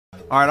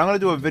Alright, I'm going to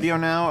do a video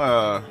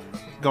now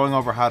going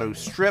over how to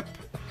strip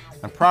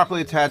and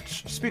properly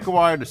attach speaker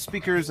wire to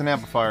speakers and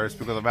amplifiers,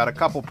 because I've had a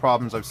couple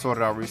problems I've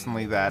sorted out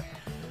recently that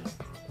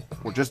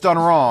were just done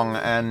wrong,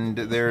 and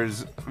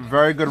there's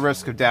very good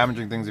risk of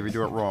damaging things if you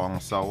do it wrong.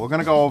 So we're going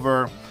to go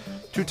over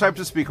two types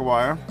of speaker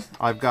wire.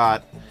 I've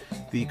got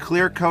the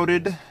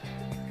clear-coated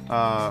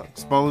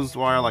exposed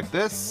wire like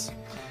this,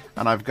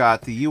 and I've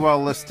got the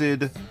UL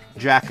listed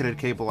jacketed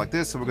cable like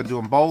this, so we're going to do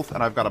them both.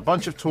 And I've got a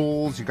bunch of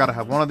tools. You got to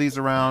have one of these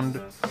around,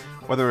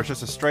 whether it's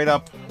just a straight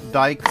up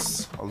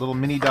dikes, a little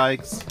mini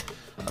dikes,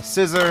 a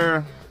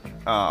scissor,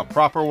 a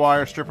proper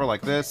wire stripper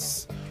like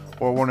this,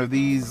 or one of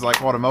these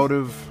like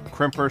automotive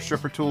crimper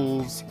stripper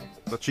tools,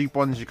 the cheap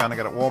ones you kind of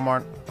get at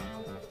Walmart.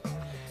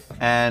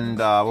 And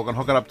we're going to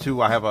hook it up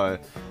to, I have a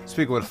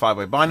speaker with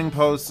 5-way binding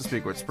posts, a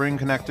speaker with spring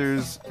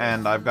connectors,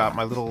 and I've got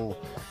my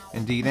little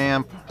Indeed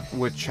amp,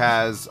 which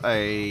has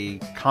a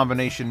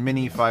combination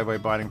mini 5-way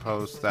binding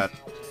post that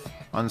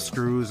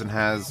unscrews and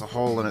has a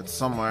hole in it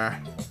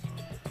somewhere.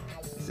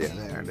 Yeah,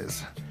 there it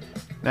is.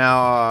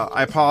 Now,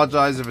 I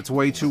apologize if it's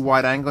way too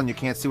wide angle and you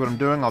can't see what I'm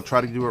doing. I'll try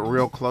to do it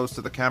real close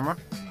to the camera.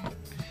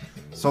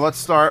 So let's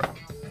start.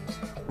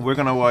 We're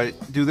going to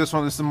do this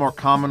one. This is the more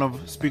common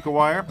of speaker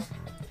wire.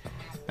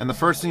 And the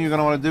first thing you're going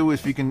to want to do is,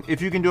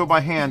 if you can do it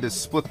by hand, is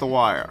split the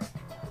wire.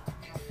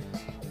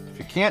 If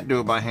you can't do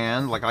it by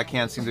hand, like I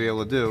can't seem to be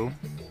able to do,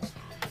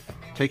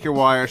 take your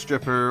wire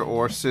stripper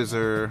or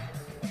scissor,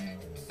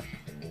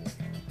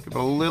 give it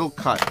a little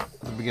cut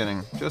at the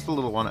beginning, just a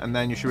little one, and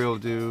then you should be able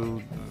to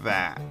do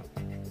that.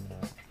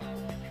 You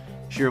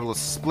should be able to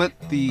split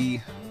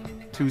the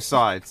two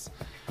sides.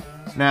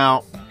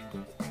 Now,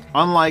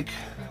 unlike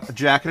a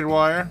jacketed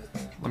wire,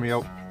 let me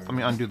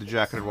undo the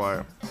jacketed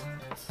wire,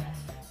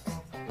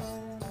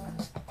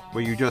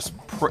 where you just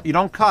you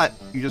don't cut,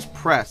 you just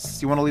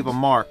press. You want to leave a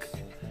mark.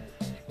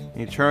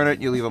 You turn it,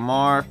 you leave a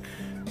mark.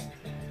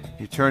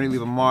 You turn it, you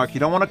leave a mark. You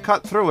don't want to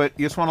cut through it.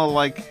 You just want to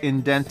like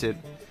indent it,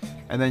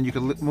 and then you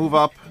can move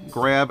up,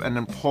 grab, and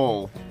then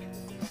pull.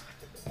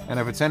 And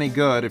if it's any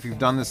good, if you've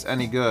done this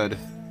any good,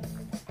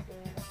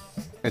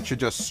 it should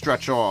just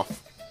stretch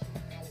off.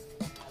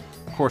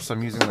 Of course,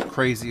 I'm using the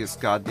craziest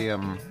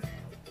goddamn.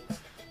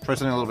 Try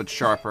something a little bit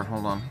sharper.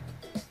 Hold on.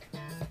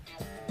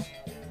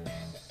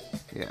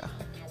 Yeah.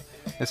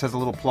 This has a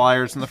little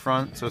pliers in the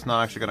front, so it's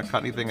not actually going to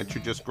cut anything. It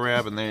should just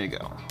grab, and there you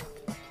go.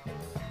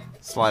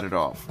 Slide it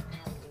off.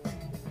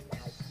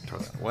 Throw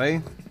that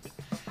away.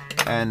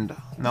 And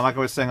now, like I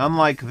was saying,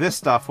 unlike this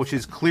stuff, which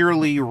is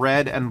clearly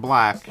red and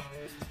black,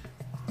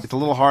 it's a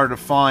little harder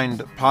to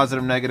find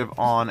positive, negative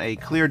on a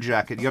clear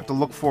jacket. You have to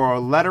look for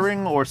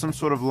lettering or some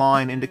sort of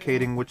line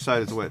indicating which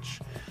side is which.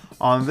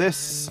 On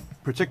this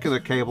particular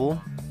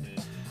cable,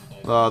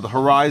 the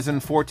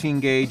Horizon 14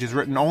 gauge is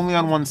written only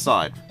on one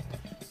side.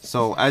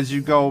 So as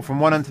you go from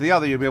one end to the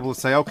other, you'll be able to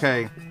say,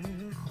 okay,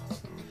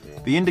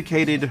 the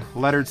indicated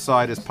lettered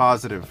side is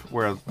positive,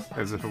 whereas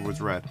as if it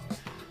was red.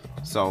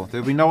 So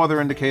there'll be no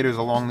other indicators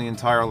along the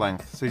entire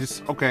length. So you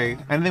just, okay,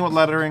 anything with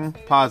lettering,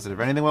 positive.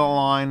 Anything with a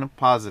line,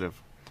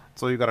 positive.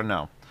 That's all you gotta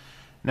know.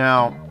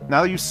 Now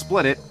that you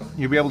split it,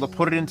 you'll be able to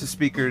put it into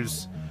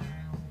speakers.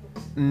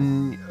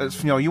 You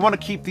know, you want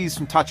to keep these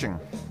from touching.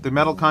 The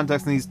metal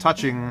contacts in these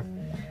touching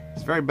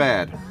is very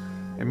bad.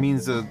 It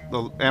means the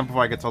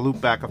amplifier gets a loop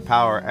back of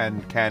power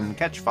and can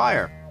catch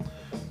fire.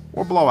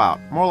 Or blow out.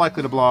 More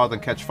likely to blow out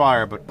than catch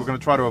fire, but we're going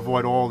to try to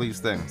avoid all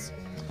these things.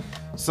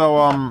 So,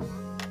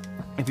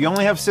 if you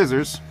only have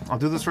scissors, I'll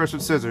do this first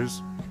with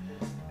scissors.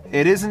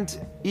 It isn't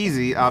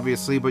easy,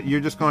 obviously, but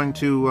you're just going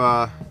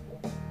to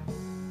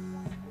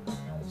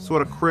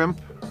sort of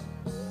crimp.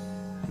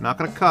 You're not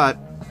going to cut.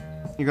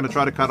 You're going to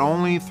try to cut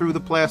only through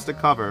the plastic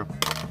cover.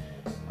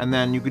 And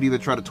then you could either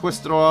try to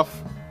twist it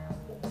off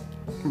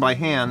by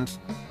hand,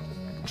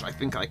 which I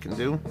think I can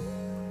do.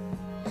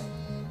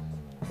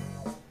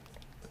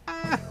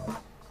 There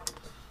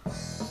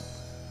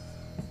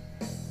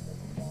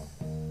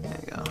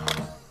you go.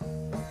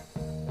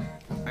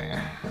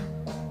 There.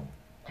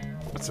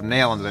 Put some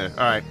nail into there.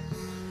 All right.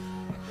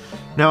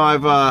 Now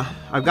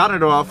I've gotten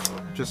it off,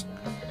 just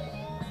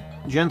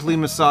gently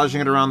massaging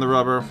it around the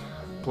rubber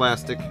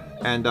plastic,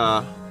 and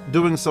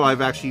doing so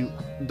I've actually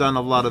done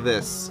a lot of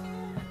this.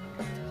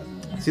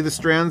 See the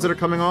strands that are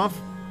coming off?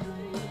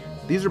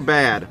 These are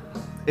bad.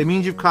 It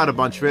means you've cut a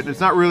bunch of it, and it's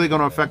not really going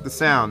to affect the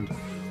sound.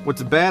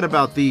 What's bad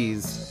about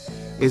these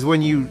is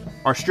when you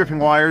are stripping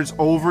wires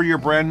over your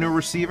brand new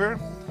receiver,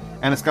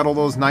 and it's got all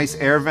those nice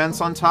air vents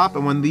on top,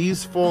 and when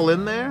these fall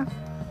in there,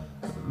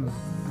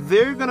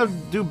 they're going to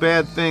do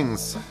bad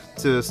things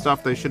to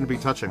stuff they shouldn't be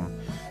touching.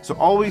 So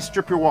always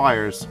strip your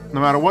wires. No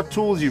matter what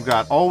tools you've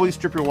got, always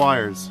strip your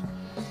wires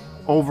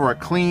over a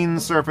clean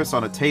surface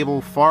on a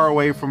table far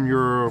away from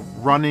your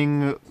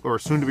running or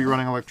soon-to-be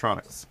running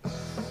electronics.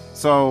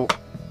 So,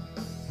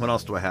 what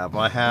else do I have?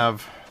 I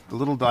have the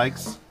little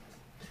dikes.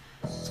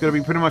 It's going to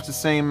be pretty much the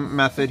same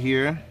method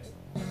here.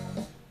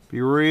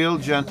 Be real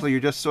gentle, you're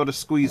just sort of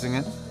squeezing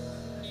it.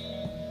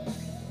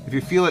 If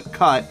you feel it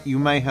cut, you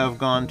may have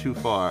gone too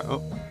far.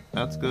 Oh,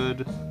 that's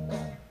good.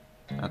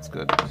 That's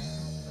good.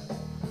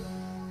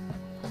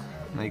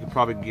 Now you can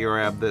probably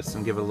grab this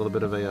and give it a little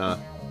bit of a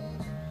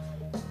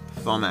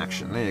thumb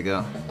action. There you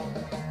go.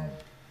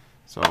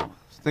 So,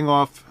 thing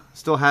off.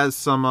 Still has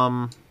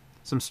some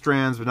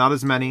strands, but not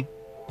as many.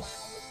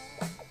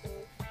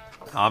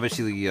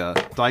 Obviously,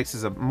 the Dykes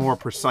is a more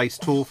precise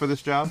tool for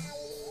this job.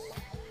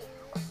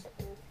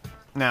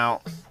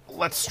 Now,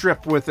 let's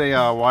strip with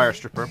a wire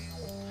stripper.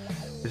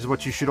 This is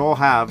what you should all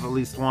have, at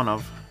least one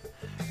of.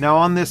 Now,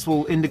 on this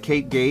will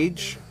indicate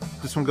gauge.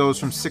 This one goes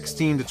from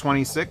 16 to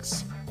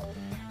 26.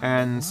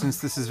 And since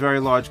this is very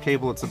large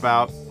cable, it's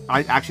about...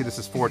 Actually, this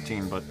is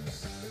 14, but...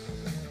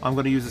 I'm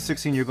going to use the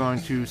 16. You're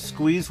going to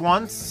squeeze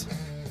once.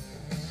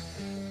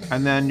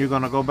 And then you're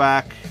going to go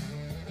back.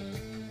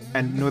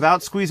 And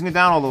without squeezing it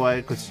down all the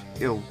way, because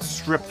it'll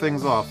strip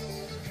things off.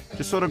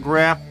 Just sort of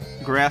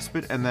grasp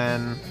it, and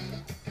then...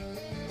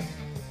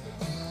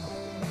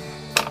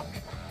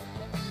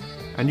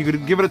 And you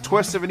could give it a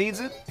twist if it needs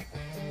it.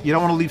 You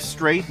don't want to leave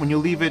straight. When you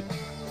leave it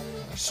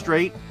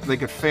straight, they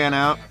could fan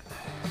out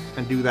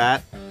and do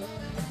that.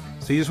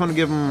 So you just want to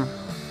give them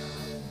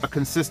a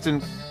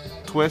consistent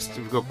twist. If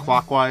you go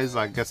clockwise,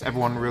 I guess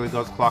everyone really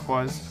goes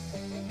clockwise.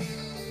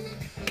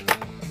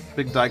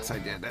 Big Dykes I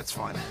did, that's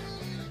fine.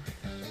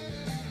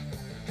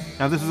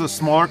 Now this is a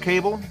smaller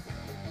cable.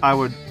 I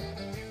would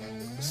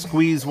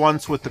squeeze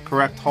once with the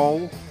correct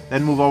hole,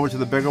 then move over to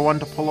the bigger one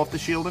to pull off the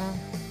shielding.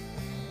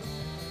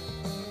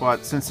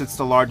 But since it's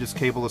the largest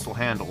cable, this will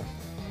handle.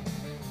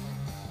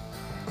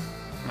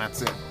 And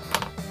that's it.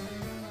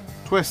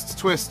 Twist,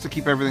 twist to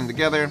keep everything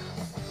together.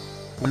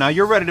 Now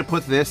you're ready to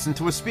put this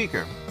into a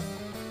speaker.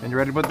 And you're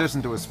ready to put this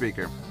into a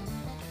speaker.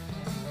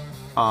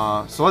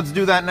 So let's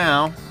do that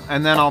now,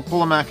 and then I'll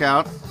pull them back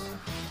out.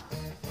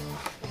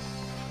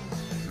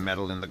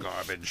 Metal in the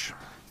garbage.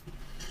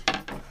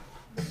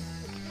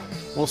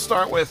 We'll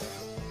start with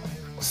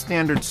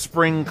standard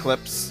spring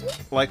clips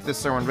like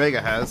this Irwin Vega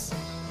has.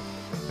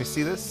 You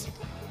see this?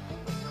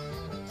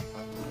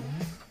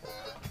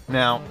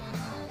 Now,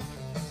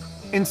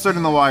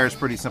 inserting the wire is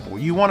pretty simple.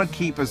 You want to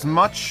keep as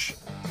much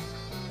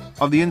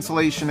of the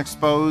insulation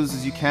exposed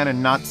as you can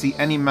and not see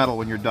any metal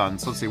when you're done.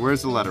 So let's see,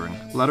 where's the lettering?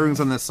 Lettering's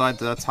on this side,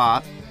 so that's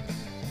hot.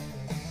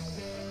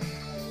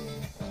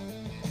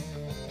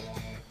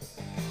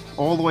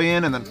 All the way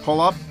in and then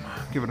pull up.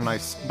 Give it a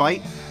nice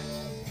bite.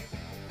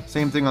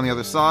 Same thing on the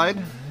other side.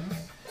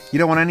 You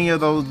don't want any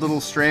of those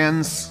little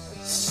strands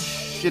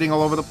shitting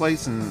all over the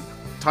place and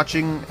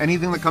touching.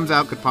 Anything that comes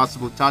out could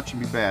possibly touch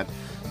and be bad.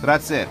 So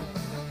that's it.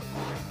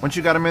 Once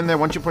you got them in there,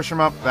 once you push them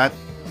up,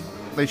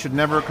 they should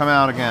never come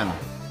out again.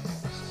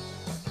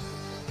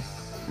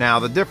 Now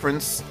the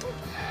difference,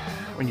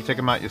 when you take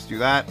them out, just do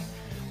that.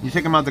 When you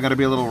take them out, they're going to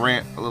be a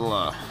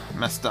little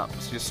messed up.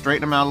 So just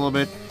straighten them out a little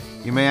bit.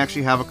 You may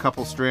actually have a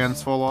couple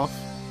strands fall off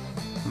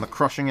from the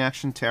crushing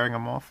action, tearing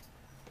them off.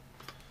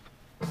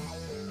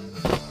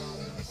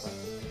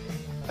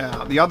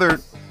 The other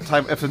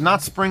type, if they're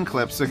not spring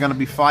clips, they're going to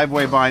be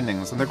 5-way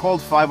bindings. And they're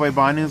called 5-way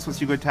bindings because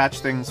you can attach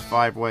things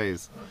 5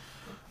 ways.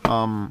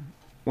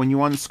 When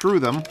you unscrew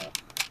them,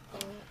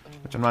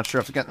 which I'm not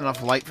sure if I get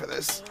enough light for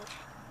this.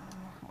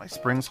 My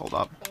springs hold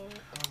up.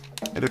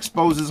 It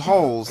exposes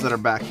holes that are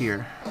back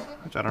here,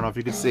 which I don't know if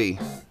you can see.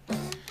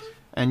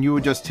 And you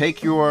would just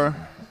take your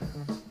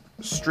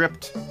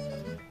stripped,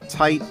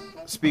 tight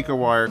speaker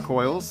wire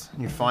coils,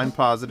 and you find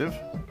positive.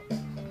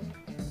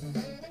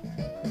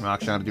 I'm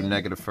actually going to do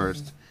negative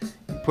first.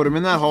 You put them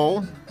in that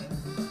hole,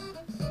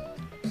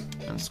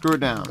 and screw it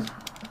down.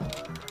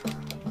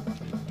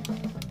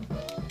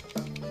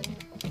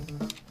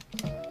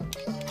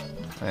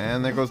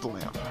 And there goes the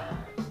lamp.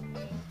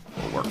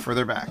 We'll work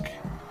further back.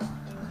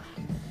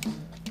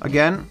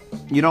 Again,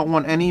 you don't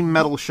want any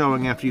metal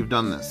showing after you've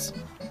done this.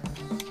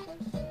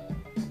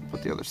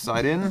 Put the other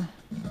side in.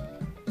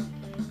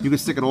 You can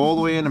stick it all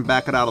the way in and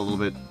back it out a little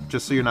bit,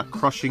 just so you're not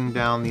crushing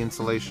down the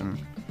insulation.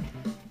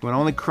 You want to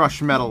only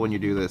crush metal when you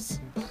do this.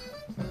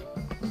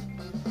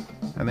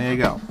 And there you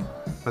go.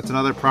 That's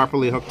another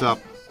properly hooked up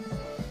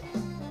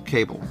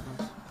cable.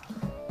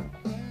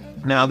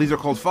 Now, these are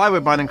called 5-way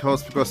binding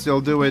coats because they'll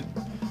do it,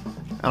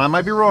 and I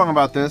might be wrong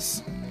about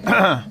this.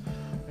 A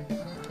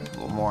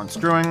little more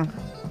unscrewing.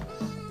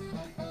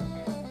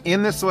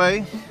 In this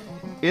way,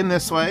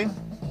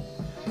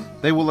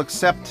 they will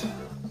accept,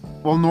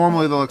 well,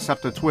 normally they'll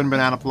accept a twin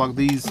banana plug.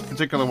 These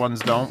particular ones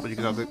don't, but you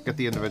can get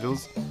the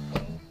individuals.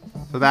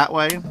 So that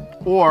way,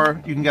 or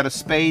you can get a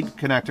spade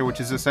connector, which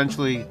is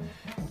essentially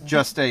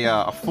just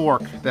a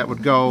fork that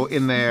would go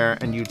in there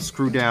and you'd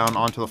screw down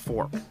onto the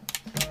fork.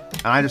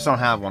 And I just don't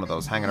have one of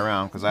those hanging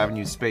around because I haven't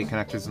used spade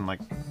connectors in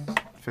like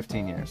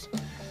 15 years.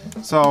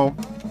 So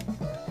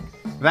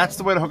that's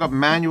the way to hook up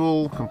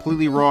manual,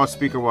 completely raw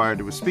speaker wire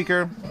to a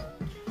speaker.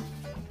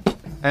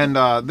 And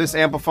this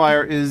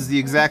amplifier is the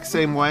exact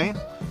same way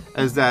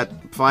as that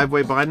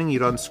 5-way binding.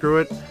 You'd unscrew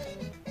it.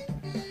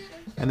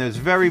 And there's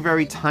very,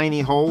 very tiny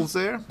holes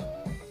there.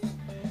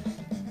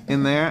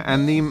 In there.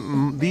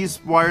 And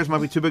these wires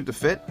might be too big to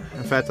fit.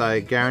 In fact, I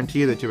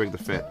guarantee they're too big to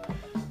fit.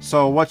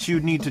 So what you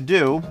need to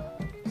do,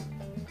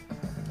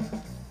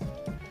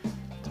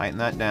 tighten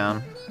that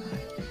down.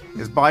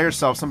 is buy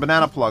yourself some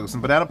banana plugs.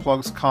 And banana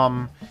plugs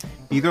come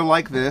either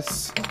like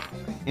this,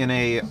 in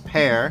a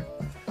pair,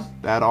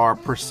 that are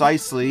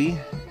precisely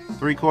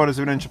 3/4 of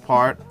an inch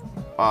apart,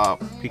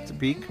 peak to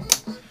peak,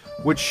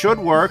 which should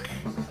work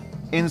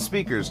in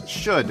speakers.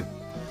 Should.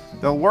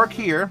 They'll work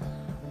here,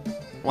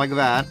 like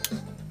that,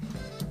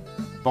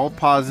 both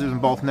positive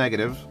and both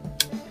negative.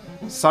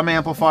 Some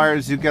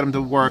amplifiers, you get them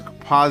to work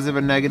positive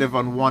and negative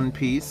on one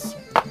piece.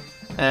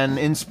 And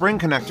in spring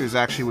connectors,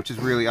 actually, which is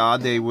really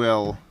odd, they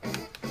will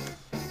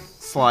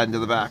slide into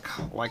the back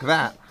like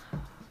that.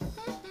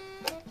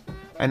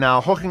 And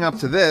now hooking up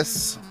to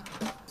this,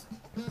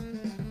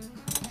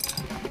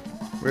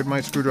 where'd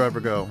my screwdriver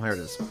go? There it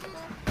is.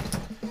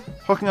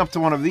 Hooking up to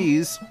one of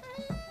these,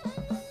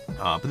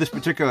 but this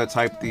particular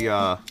type, these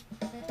are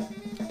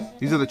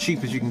the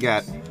cheapest you can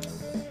get.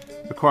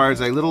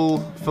 Requires a little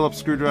Phillips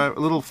screwdriver, a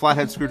little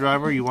flathead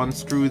screwdriver. You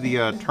unscrew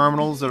the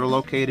terminals that are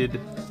located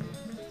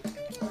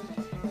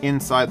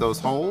inside those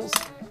holes.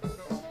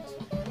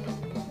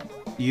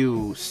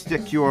 You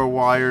stick your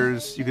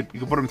wires. You could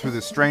put them through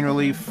the strain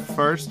relief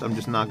first. I'm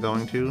just not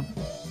going to.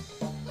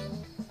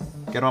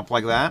 Get them up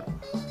like that,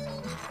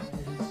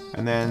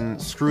 and then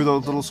screw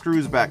those little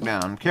screws back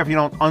down. Careful you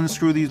don't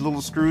unscrew these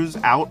little screws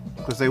out,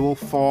 because they will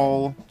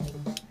fall.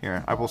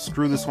 Here, I will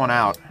screw this one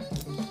out.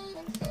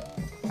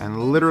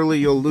 And literally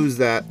you'll lose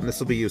that, and this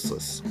will be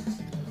useless.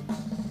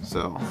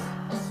 So,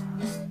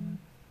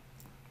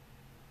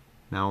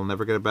 now I'll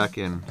never get it back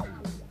in,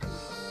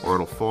 or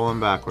it'll fall in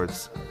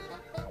backwards.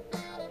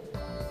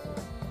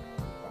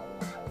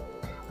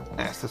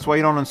 Yes, that's why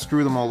you don't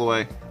unscrew them all the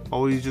way.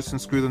 Always just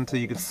unscrew them until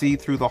you can see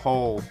through the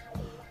hole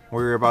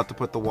where you're about to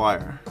put the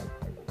wire.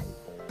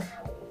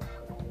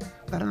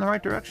 Is that in the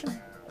right direction?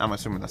 I'm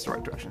assuming that's the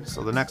right direction.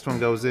 So the next one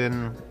goes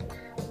in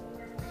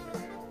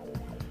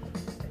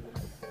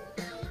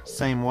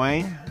same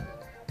way,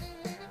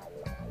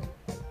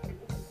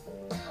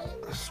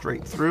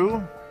 straight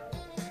through.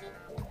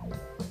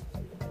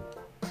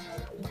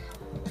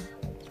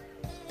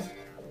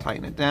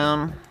 Tighten it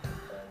down.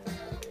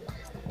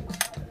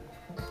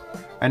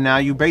 And now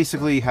you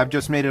basically have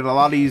just made it a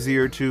lot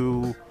easier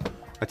to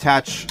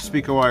attach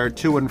speaker wire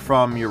to and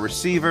from your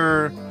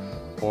receiver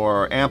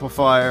or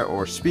amplifier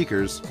or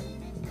speakers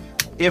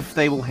if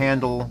they will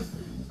handle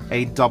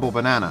a double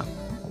banana.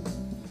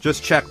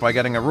 Just check by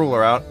getting a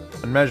ruler out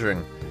and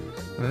measuring.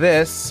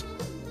 This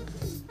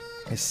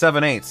is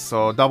 7/8,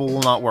 so a double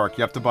will not work.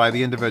 You have to buy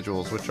the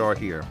individuals, which are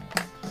here.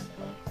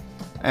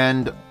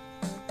 And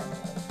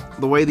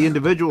the way the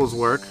individuals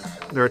work,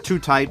 there are two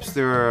types.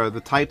 There are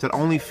the type that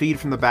only feed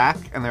from the back,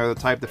 and there are the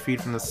type that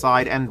feed from the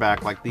side and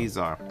back, like these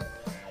are.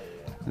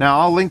 Now,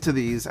 I'll link to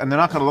these, and they're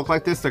not going to look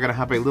like this. They're going to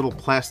have a little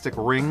plastic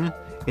ring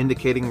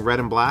indicating red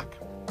and black.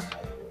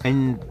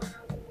 And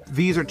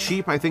these are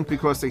cheap, I think,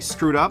 because they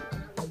screwed up.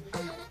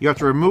 You have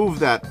to remove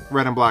that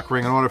red and black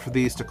ring in order for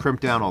these to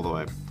crimp down all the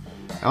way.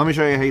 Now, let me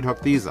show you how you'd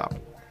hook these up.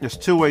 There's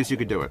two ways you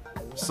could do it,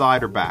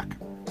 side or back.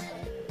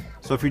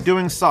 So if you're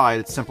doing side,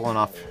 it's simple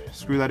enough.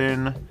 Screw that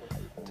in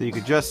till you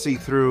can just see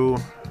through.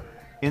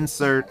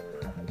 Insert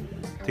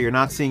till you're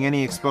not seeing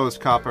any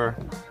exposed copper.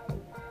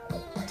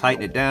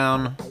 Tighten it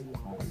down.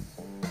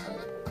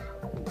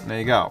 There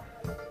you go.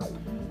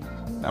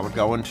 That would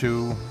go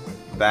into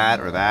that,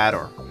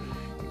 or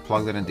you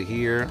plug that into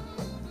here.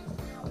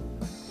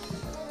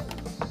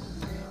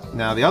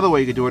 Now the other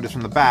way you could do it is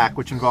from the back,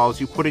 which involves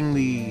you putting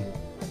the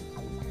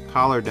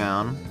collar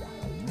down,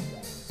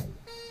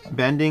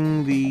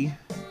 bending the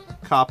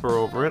copper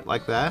over it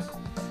like that,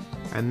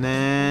 and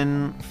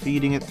then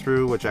feeding it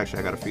through, which actually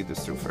I gotta feed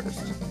this through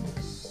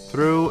first.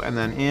 Through, and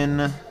then in,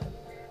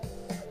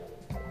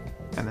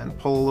 and then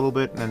pull a little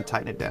bit, and then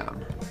tighten it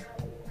down.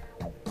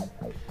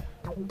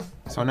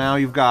 So now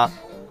you've got,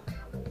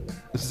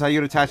 this is how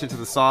you'd attach it to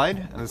the side,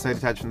 and this is how you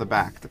attach it from the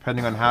back,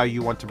 depending on how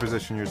you want to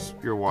position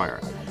your wire.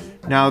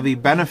 Now the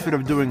benefit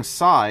of doing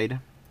side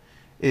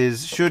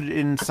is, should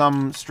in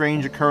some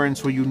strange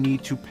occurrence where you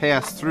need to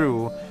pass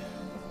through,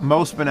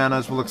 most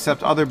bananas will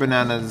accept other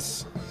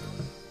bananas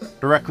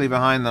directly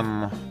behind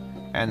them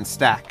and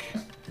stack.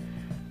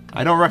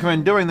 I don't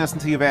recommend doing this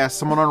until you've asked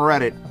someone on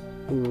Reddit,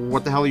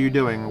 what the hell are you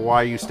doing?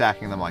 Why are you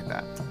stacking them like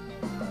that?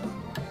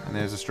 And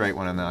there's a straight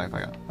one in there like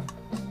that.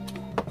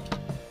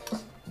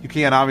 You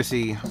can't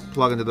obviously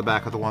plug into the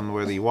back of the one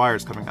where the wire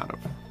is coming out of.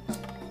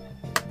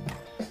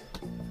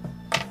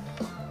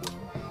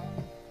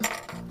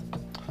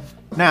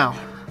 Now,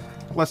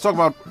 let's talk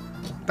about,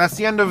 that's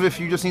the end of if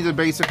you just need to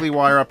basically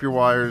wire up your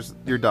wires,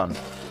 you're done.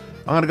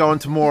 I'm going to go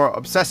into more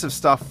obsessive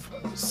stuff,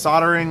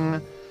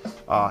 soldering,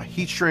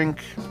 heat shrink,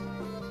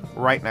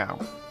 right now.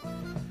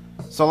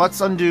 So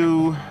let's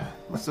undo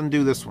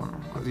this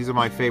one. These are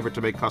my favorite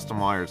to make custom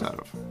wires out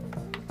of.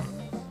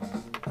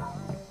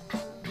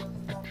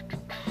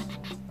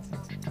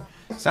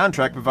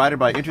 Soundtrack provided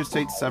by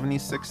Interstate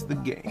 76 The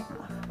Game.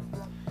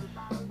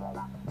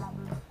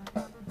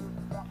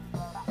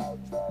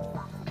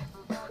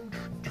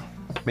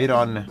 Made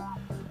on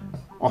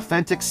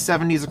authentic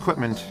 70s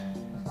equipment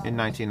in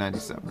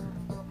 1997.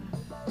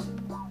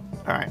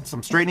 Alright, so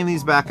I'm straightening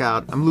these back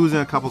out. I'm losing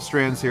a couple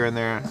strands here and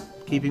there,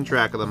 keeping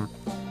track of them.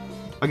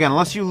 Again,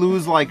 unless you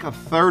lose like a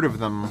third of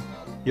them,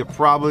 you're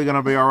probably going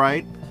to be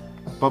alright.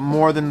 But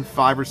more than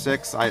 5 or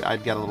 6,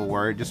 I'd get a little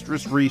worried. Just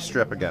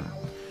re-strip again.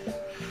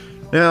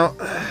 Now,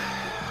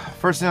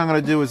 first thing I'm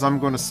going to do is I'm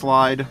going to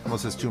slide... Well,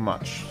 this is too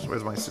much. So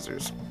where's my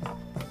scissors?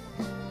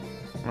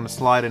 I'm going to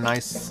slide a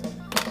nice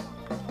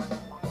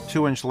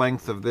 2-inch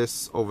length of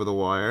this over the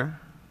wire.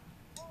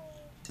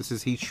 This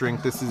is heat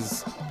shrink. This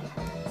is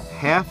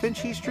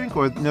 1/2-inch heat shrink,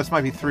 or no, this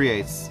might be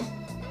 3/8.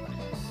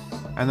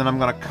 And then I'm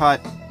going to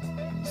cut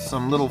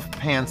some little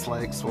pants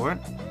legs for it.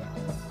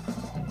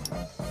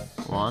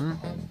 1.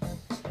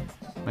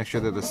 Make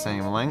sure they're the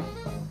same length.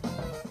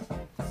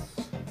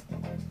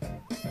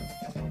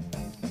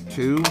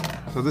 2.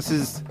 So this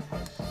is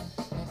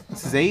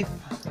 1/8.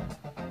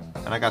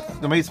 And I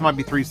got, maybe this might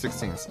be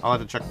 3/16. I'll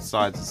have to check the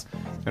sides.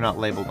 They're not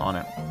labeled on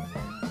it.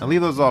 Now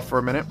leave those off for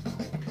a minute.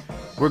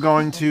 We're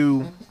going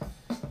to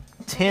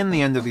tin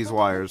the end of these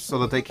wires so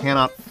that they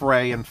cannot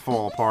fray and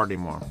fall apart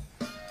anymore.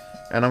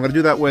 And I'm going to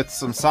do that with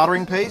some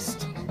soldering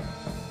paste.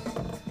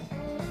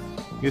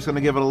 You're just going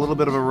to give it a little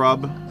bit of a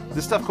rub.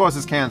 This stuff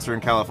causes cancer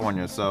in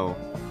California, so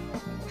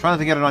try not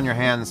to get it on your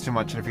hands too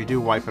much, and if you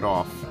do, wipe it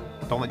off.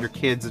 Don't let your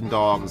kids and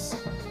dogs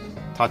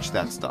touch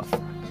that stuff.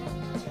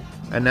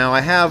 And now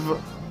I have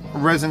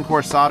resin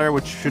core solder,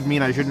 which should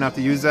mean I shouldn't have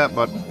to use that,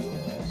 but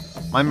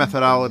my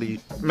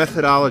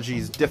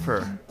methodologies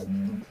differ.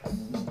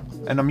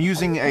 And I'm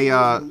using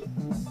a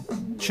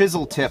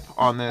chisel tip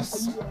on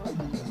this.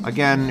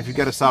 Again, if you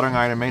get a soldering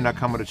iron, it may not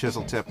come with a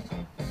chisel tip,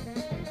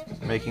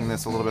 making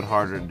this a little bit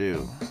harder to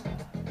do.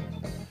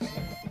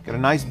 Get a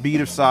nice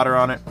bead of solder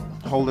on it,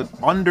 hold it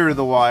under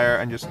the wire,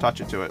 and just touch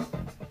it to it.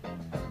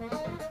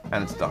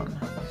 And it's done.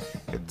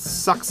 It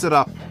sucks it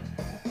up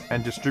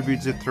and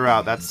distributes it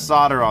throughout. That's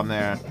solder on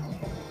there.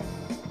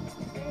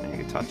 And you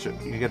can touch it.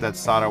 You can get that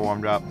solder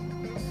warmed up.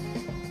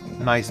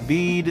 Nice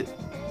bead.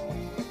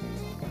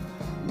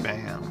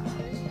 Bam.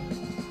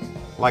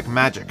 Like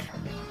magic.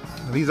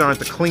 These aren't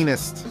the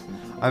cleanest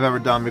I've ever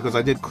done because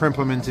I did crimp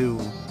them into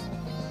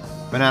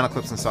banana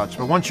clips and such.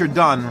 But once you're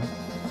done,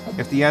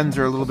 if the ends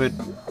are a little bit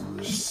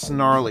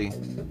snarly,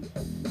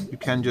 you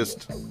can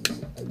just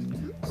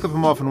clip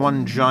them off in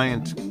one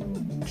giant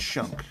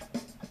chunk.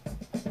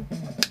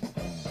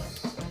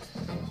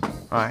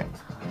 Alright,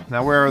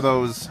 now where are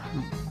those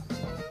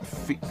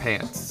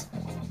pants?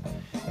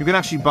 You can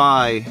actually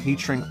buy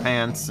heat shrink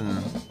pants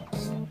and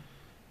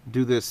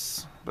do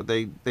this, but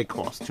they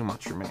cost too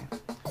much for me.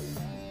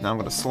 Now I'm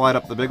going to slide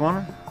up the big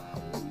one,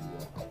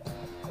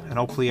 and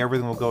hopefully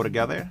everything will go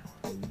together.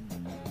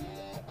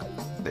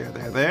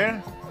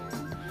 There.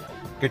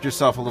 Get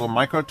yourself a little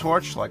micro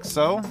torch, like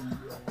so,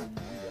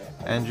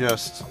 and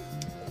just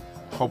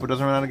hope it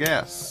doesn't run out of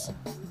gas.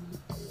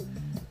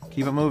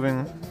 Keep it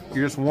moving.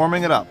 You're just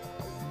warming it up.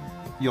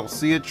 You'll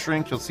see it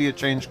shrink, you'll see it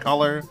change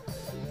color,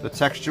 the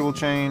texture will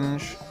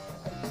change.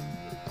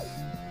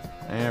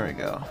 There we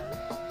go.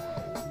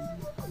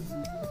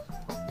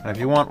 And if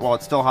you want, while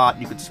it's still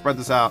hot, you could spread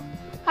this out.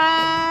 It's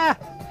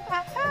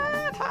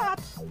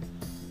hot.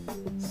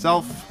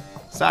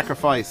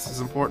 Self-sacrifice is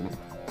important.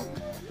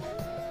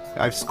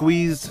 I've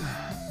squeezed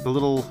the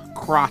little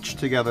crotch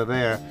together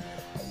there,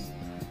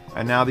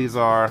 and now these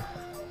are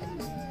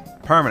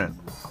permanent.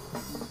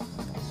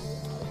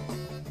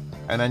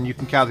 And then you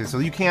can calculate. So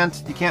you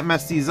can't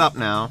mess these up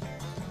now,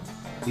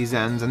 these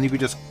ends, and you could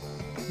just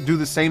do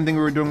the same thing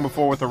we were doing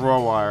before with the raw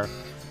wire.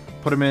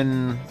 Put them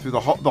in through the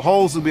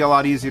holes will be a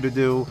lot easier to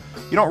do.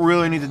 You don't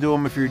really need to do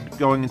them if you're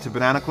going into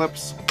banana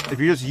clips. If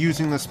you're just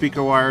using the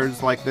speaker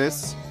wires like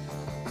this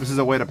is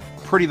a way to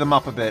pretty them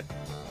up a bit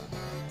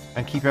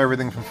and keep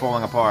everything from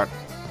falling apart.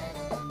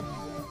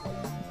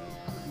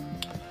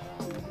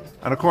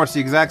 And of course, the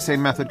exact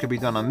same method could be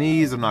done on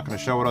these. I'm not going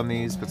to show it on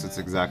these because it's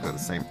exactly the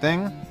same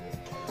thing.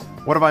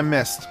 What have I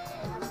missed?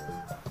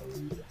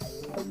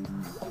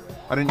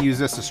 I didn't use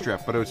this to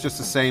strip, but it was just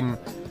the same,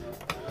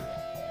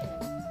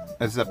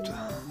 except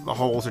the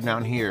holes are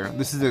down here.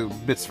 This is the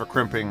bits for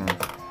crimping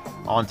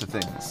onto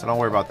things, so don't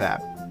worry about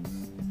that.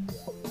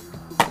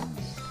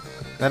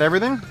 That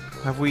everything?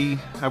 Have we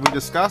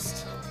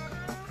discussed?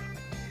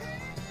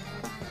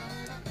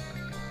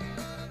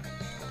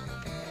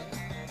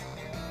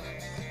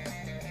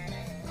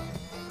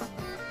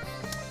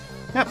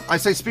 Yep, I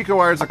say speaker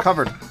wires are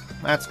covered.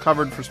 That's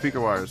covered for speaker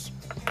wires.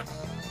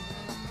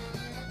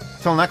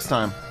 Till next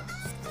time.